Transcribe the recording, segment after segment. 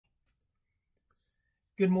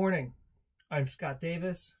Good morning. I'm Scott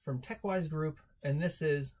Davis from TechWise Group, and this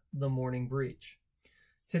is The Morning Breach.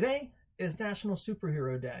 Today is National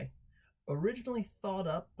Superhero Day. Originally thought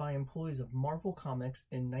up by employees of Marvel Comics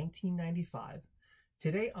in 1995,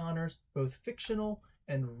 today honors both fictional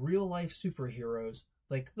and real-life superheroes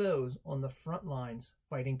like those on the front lines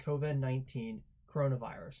fighting COVID-19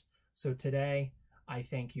 coronavirus. So today, I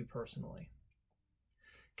thank you personally.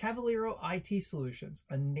 Kavaliro IT Solutions,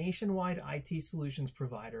 a nationwide IT solutions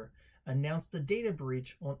provider, announced a data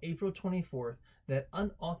breach on April 24th that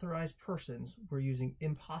unauthorized persons were using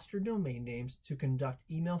imposter domain names to conduct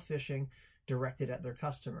email phishing directed at their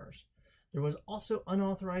customers. There was also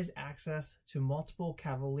unauthorized access to multiple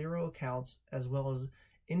Kavaliro accounts as well as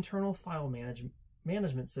internal file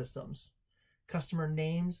management systems. Customer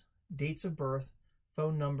names, dates of birth,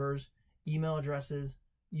 phone numbers, email addresses,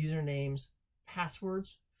 usernames,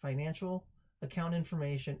 passwords, financial, account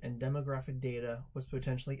information, and demographic data was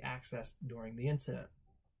potentially accessed during the incident.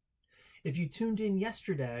 If you tuned in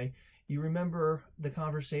yesterday, you remember the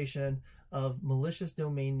conversation of malicious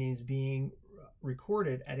domain names being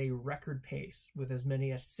recorded at a record pace, with as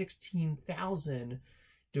many as 16,000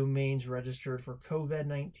 domains registered for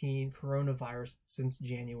COVID-19 coronavirus since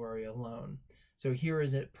January alone. So here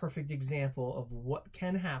is a perfect example of what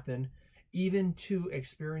can happen even to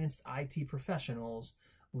experienced IT professionals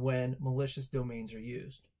when malicious domains are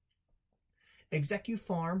used.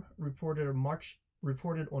 ExecuPharm reported on March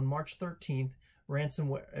 13th a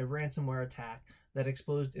ransomware attack that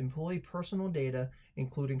exposed employee personal data,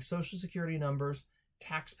 including social security numbers,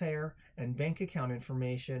 taxpayer and bank account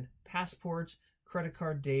information, passports, credit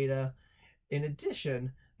card data. In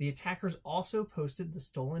addition, the attackers also posted the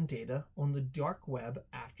stolen data on the dark web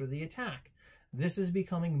after the attack. This is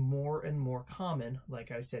becoming more and more common,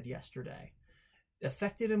 like I said yesterday.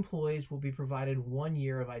 Affected employees will be provided 1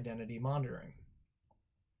 year of identity monitoring.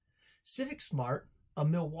 CivicSmart, a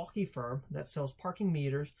Milwaukee firm that sells parking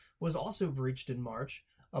meters, was also breached in March.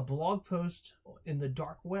 A blog post in the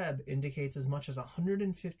dark web indicates as much as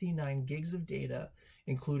 159 gigs of data,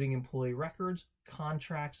 including employee records,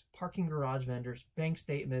 contracts, parking garage vendors, bank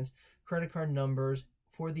statements, credit card numbers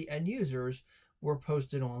for the end users, were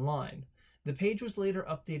posted online. The page was later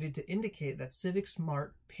updated to indicate that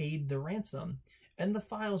CivicSmart paid the ransom, and the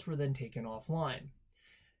files were then taken offline.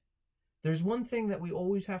 There's one thing that we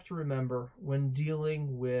always have to remember when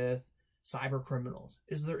dealing with cyber criminals,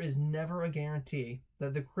 is there is never a guarantee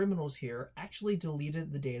that the criminals here actually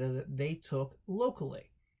deleted the data that they took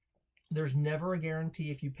locally. There's never a guarantee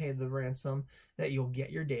if you pay the ransom that you'll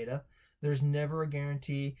get your data. There's never a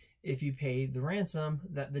guarantee if you pay the ransom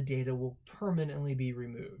that the data will permanently be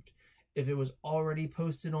removed. If it was already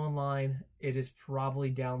posted online, it is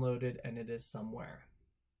probably downloaded and it is somewhere.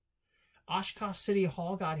 Oshkosh City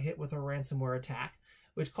Hall got hit with a ransomware attack,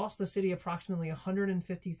 which cost the city approximately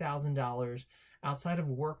 $150,000 outside of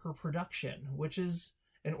worker production, which is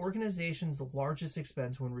an organization's largest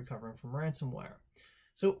expense when recovering from ransomware.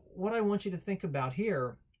 So what I want you to think about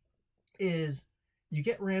here is you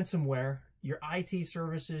get ransomware, your IT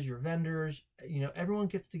services, your vendors, everyone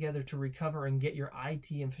gets together to recover and get your IT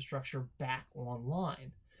infrastructure back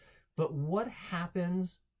online. But what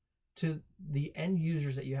happens to the end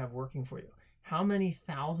users that you have working for you? How many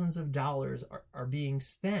thousands of dollars are being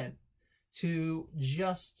spent to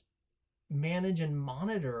just manage and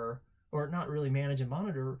monitor, or not really manage and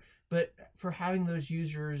monitor, but for having those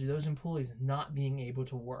users, those employees not being able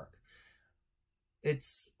to work?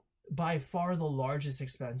 It's by far the largest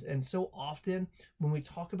expense. And so often when we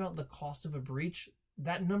talk about the cost of a breach,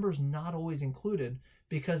 that number is not always included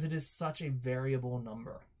because it is such a variable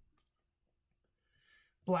number.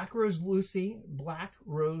 Black Rose Lucy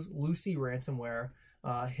ransomware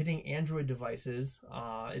hitting Android devices.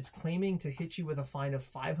 It's claiming to hit you with a fine of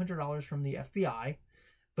 $500 from the FBI,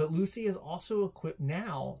 but Lucy is also equipped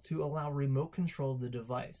now to allow remote control of the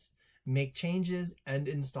device, make changes, and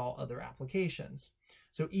install other applications.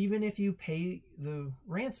 So even if you pay the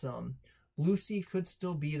ransom, Lucy could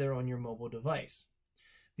still be there on your mobile device.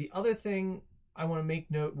 The other thing I want to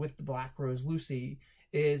make note with the Black Rose Lucy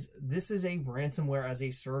is this is a ransomware as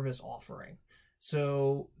a service offering.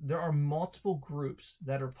 So there are multiple groups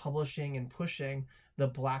that are publishing and pushing the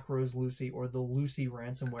Black Rose Lucy or the Lucy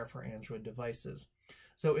ransomware for Android devices.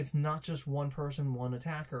 So it's not just one person, one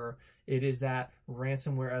attacker. It is that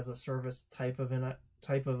ransomware as a service type of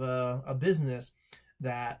a business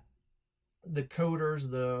that the coders,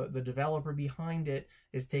 the developer behind it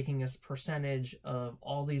is taking a percentage of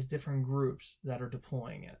all these different groups that are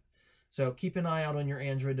deploying it. So keep an eye out on your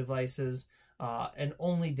Android devices and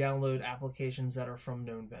only download applications that are from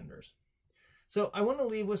known vendors. So I want to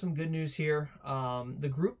leave with some good news here. The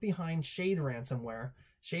group behind Shade Ransomware,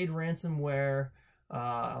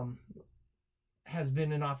 has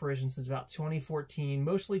been in operation since about 2014,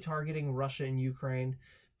 mostly targeting Russia and Ukraine.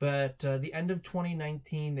 But the end of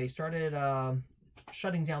 2019, they started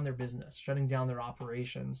shutting down their business, shutting down their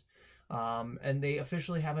operations. And they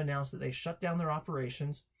officially have announced that they shut down their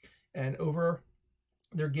operations. And over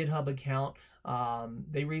their GitHub account,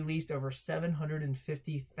 they released over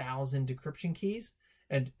 750,000 decryption keys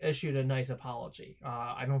and issued a nice apology.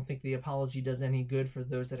 I don't think the apology does any good for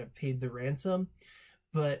those that have paid the ransom,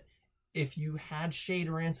 but if you had Shade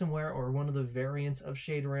Ransomware or one of the variants of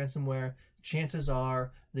Shade Ransomware, chances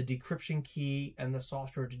are the decryption key and the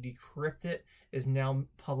software to decrypt it is now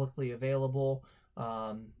publicly available,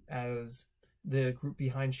 as the group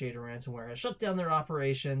behind Shade Ransomware has shut down their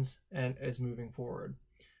operations and is moving forward.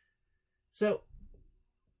 So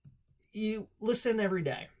you listen every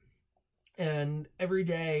day, and every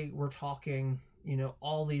day we're talking,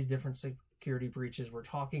 all these different security breaches. We're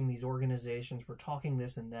talking these organizations. We're talking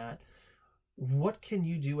this and that. What can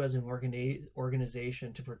you do as an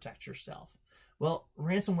organization to protect yourself? Well,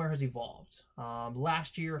 ransomware has evolved.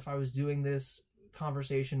 Last year, if I was doing this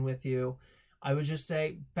conversation with you, I would just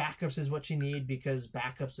say backups is what you need because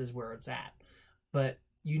backups is where it's at. But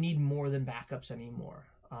you need more than backups anymore.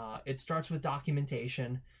 It starts with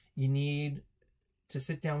documentation. You need to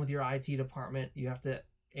sit down with your IT department. You have to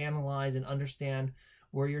analyze and understand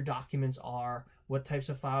where your documents are, what types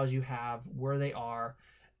of files you have, where they are.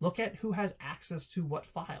 Look at who has access to what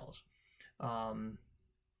files.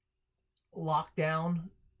 Lock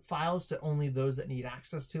down files to only those that need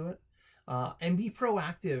access to it. And be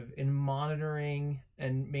proactive in monitoring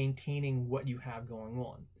and maintaining what you have going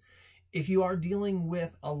on. If you are dealing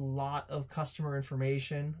with a lot of customer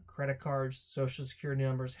information, credit cards, social security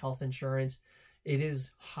numbers, health insurance, it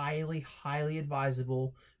is highly, highly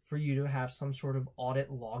advisable for you to have some sort of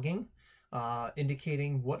audit logging,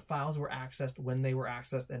 indicating what files were accessed, when they were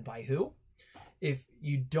accessed, and by who. If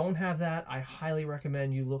you don't have that, I highly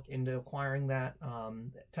recommend you look into acquiring that.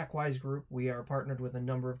 TechWise Group, we are partnered with a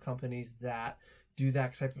number of companies that do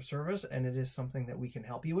that type of service, and it is something that we can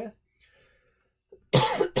help you with.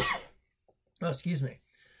 Oh, excuse me.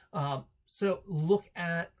 So look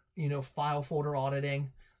at, file folder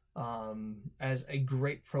auditing as a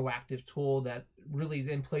great proactive tool that really is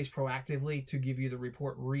in place proactively to give you the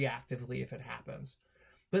report reactively if it happens.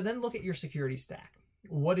 But then look at your security stack.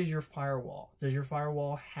 What is your firewall? Does your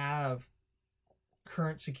firewall have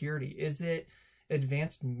current security? Is it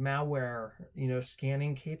advanced malware,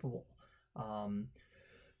 scanning capable? Oh,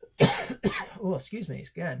 excuse me,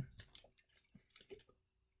 again.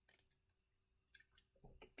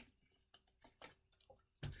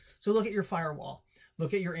 So look at your firewall.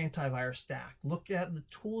 Look at your antivirus stack. Look at the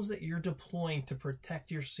tools that you're deploying to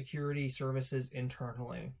protect your security services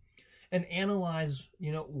internally. And analyze,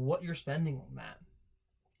 what you're spending on that.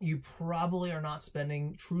 You probably are not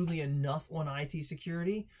spending truly enough on IT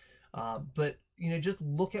security, but just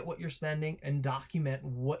look at what you're spending and document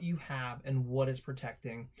what you have and what it's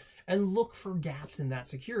protecting, and look for gaps in that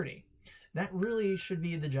security. That really should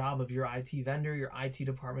be the job of your IT vendor, your IT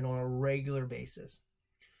department on a regular basis.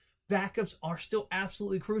 Backups are still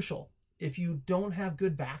absolutely crucial. If you don't have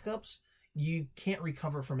good backups, you can't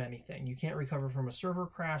recover from anything. You can't recover from a server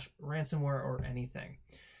crash, ransomware, or anything.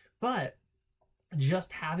 But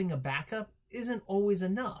just having a backup isn't always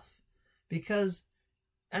enough, because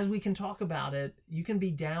as we can talk about it, you can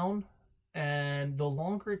be down, and the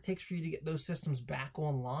longer it takes for you to get those systems back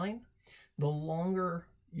online, the longer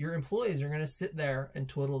your employees are going to sit there and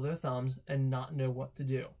twiddle their thumbs and not know what to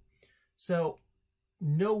do. So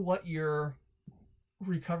know what your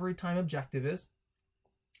recovery time objective is.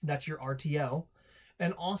 That's your RTO.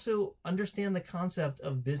 And also understand the concept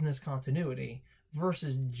of business continuity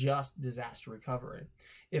versus just disaster recovery.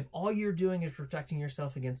 If all you're doing is protecting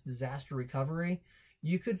yourself against disaster recovery,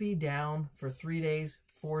 you could be down for 3 days,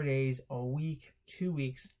 4 days, a week, 2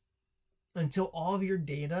 weeks, until all of your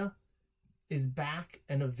data is back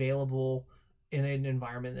and available in an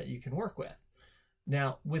environment that you can work with.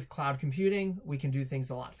 Now, with cloud computing, we can do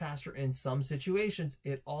things a lot faster in some situations.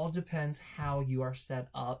 It all depends how you are set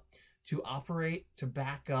up to operate, to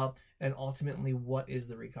back up, and ultimately what is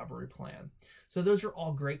the recovery plan. So those are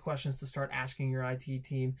all great questions to start asking your IT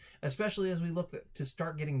team, especially as we look to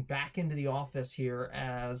start getting back into the office here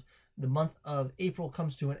as the month of April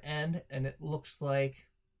comes to an end, and it looks like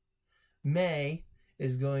May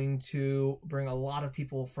is going to bring a lot of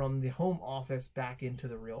people from the home office back into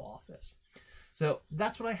the real office. So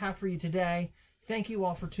that's what I have for you today. thank you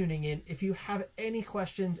all for tuning in. If you have any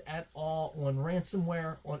questions at all on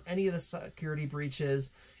ransomware, on any of the security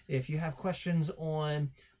breaches, if you have questions on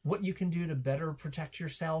what you can do to better protect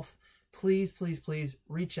yourself, please, please, please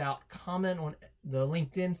reach out, comment on the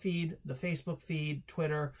LinkedIn feed, the Facebook feed,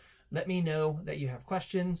 Twitter. Let me know that you have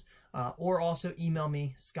questions, or also email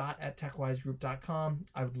me, scott@techwisegroup.com.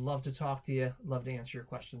 I would love to talk to you, love to answer your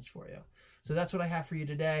questions for you. So that's what I have for you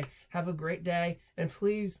today. Have a great day, and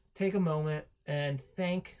please take a moment and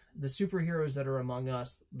thank the superheroes that are among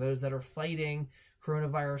us, those that are fighting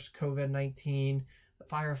coronavirus, COVID-19,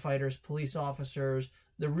 firefighters, police officers,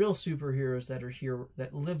 the real superheroes that are here,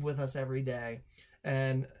 that live with us every day.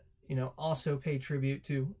 And also pay tribute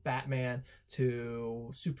to Batman, to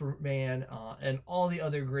Superman, and all the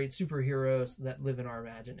other great superheroes that live in our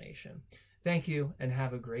imagination. Thank you, and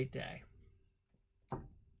have a great day.